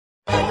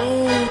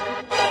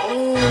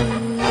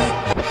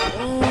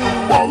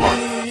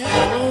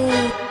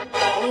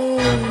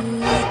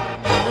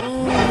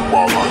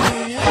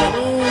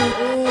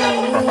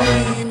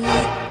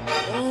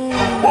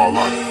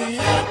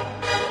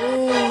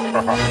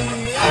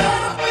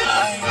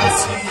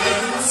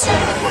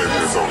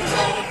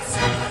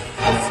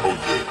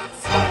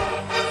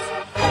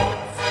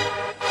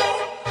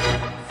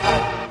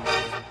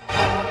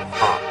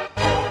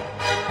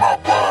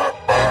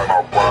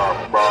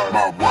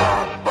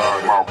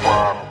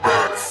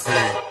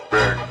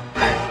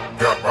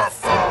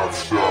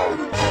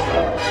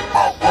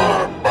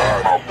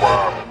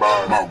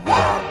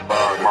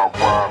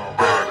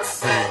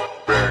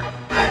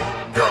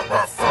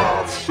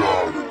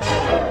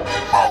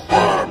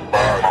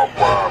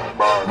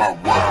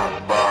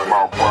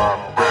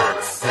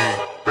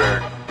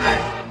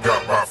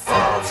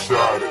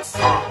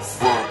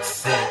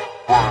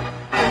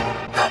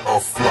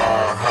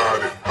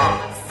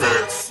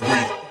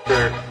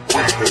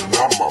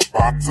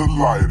To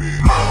light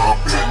it up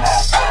in my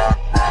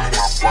wide body,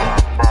 my wide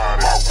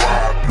body, my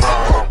wide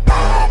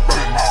body, up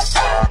in my wide body, my wide body, my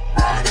wide,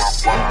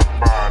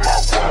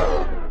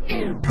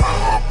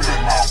 up in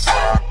my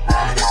wide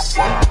body, my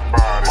wide body, my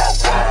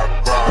wide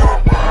body, my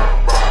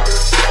wide body.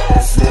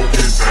 I'm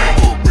smoking dank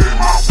up in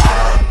my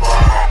wide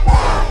body, my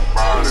wide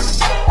body.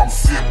 I'm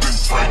sipping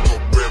drink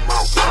up in my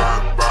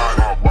wide body,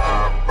 my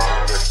wide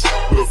body.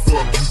 The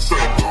fuck you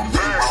think I'm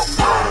in my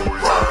wide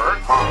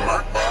body? My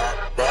wide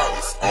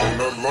body's on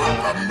alert.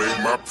 I make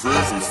my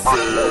presence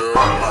feel.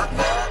 My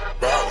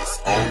body's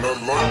on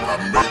alert. I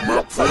make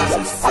my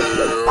presence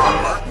feel. My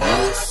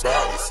body's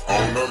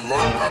on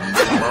alert. I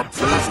make my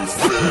presence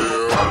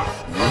feel.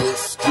 Wood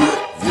strip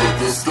with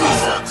the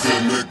skirts. I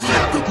can't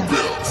neglect the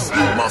belts.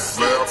 My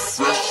slab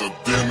fresher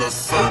than a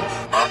cert.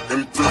 I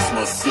impress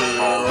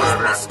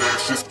myself. My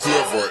stash is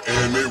clever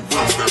and it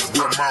works. That's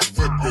where my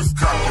weapons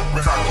cock it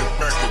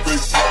back. If they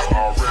fly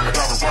already, I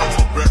gotta watch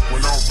my back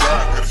when I'm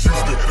riding. Gotta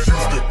shoot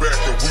the back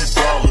and we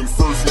ballin'.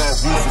 First my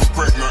roof is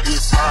cracked, now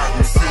it's hide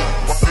and sitting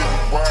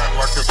wide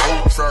like an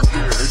old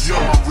tractor. And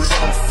yeah, my wrist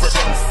I'm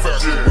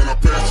fat. When I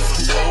pass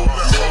you slow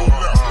out,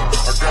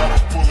 I gotta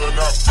pull it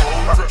out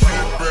cold.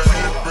 Hit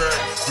back,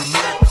 the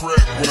leg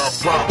crack. When I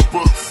pop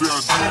bucks, say I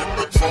did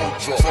a toe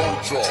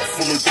jaw,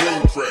 full of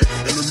green crack.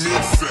 And the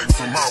mid-sex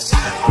of my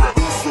weed crack.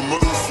 Some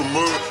mud,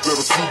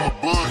 that'll shoot my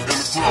bud. In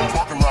the club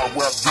parking lot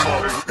where I do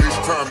my H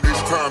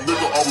time,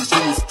 nigga, always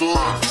doing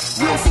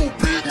stuff. Real so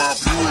big, my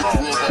Buick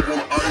club, I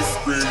want ice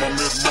cream. I'm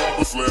in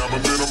marble slab,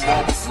 I'm in a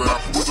marble slab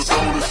with the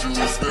soda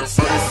shoes. There's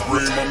ice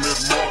cream, I'm in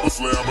marble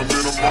slab, I'm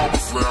in a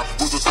marble slab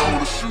with the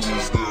soda shoes.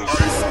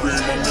 Ice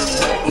cream, I'm in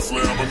marble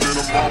slab, I'm in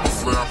a marble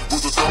slab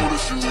with the soda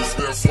shoes.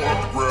 There's hard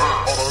to grab,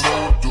 all I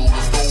know to do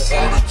is go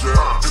hard to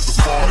jab. Get the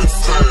party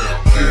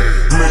stab,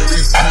 man,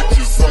 these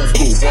bitches off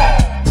the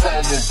wall.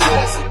 Call them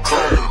bars of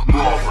crab,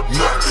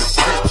 knock these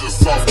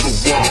bitches off the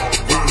wall.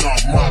 When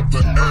I'm off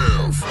the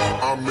F,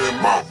 I'm in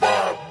my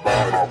wide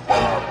body, my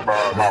wide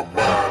body, my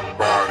wide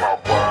body, my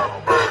wide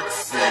back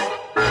seat,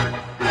 back,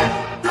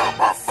 got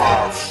my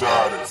 5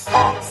 shotties,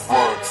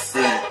 front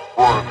seat,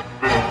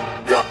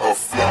 got a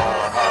fly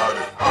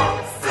hottie,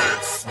 fat,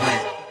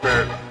 sweet,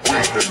 fat,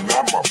 weak, and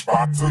I'm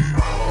about to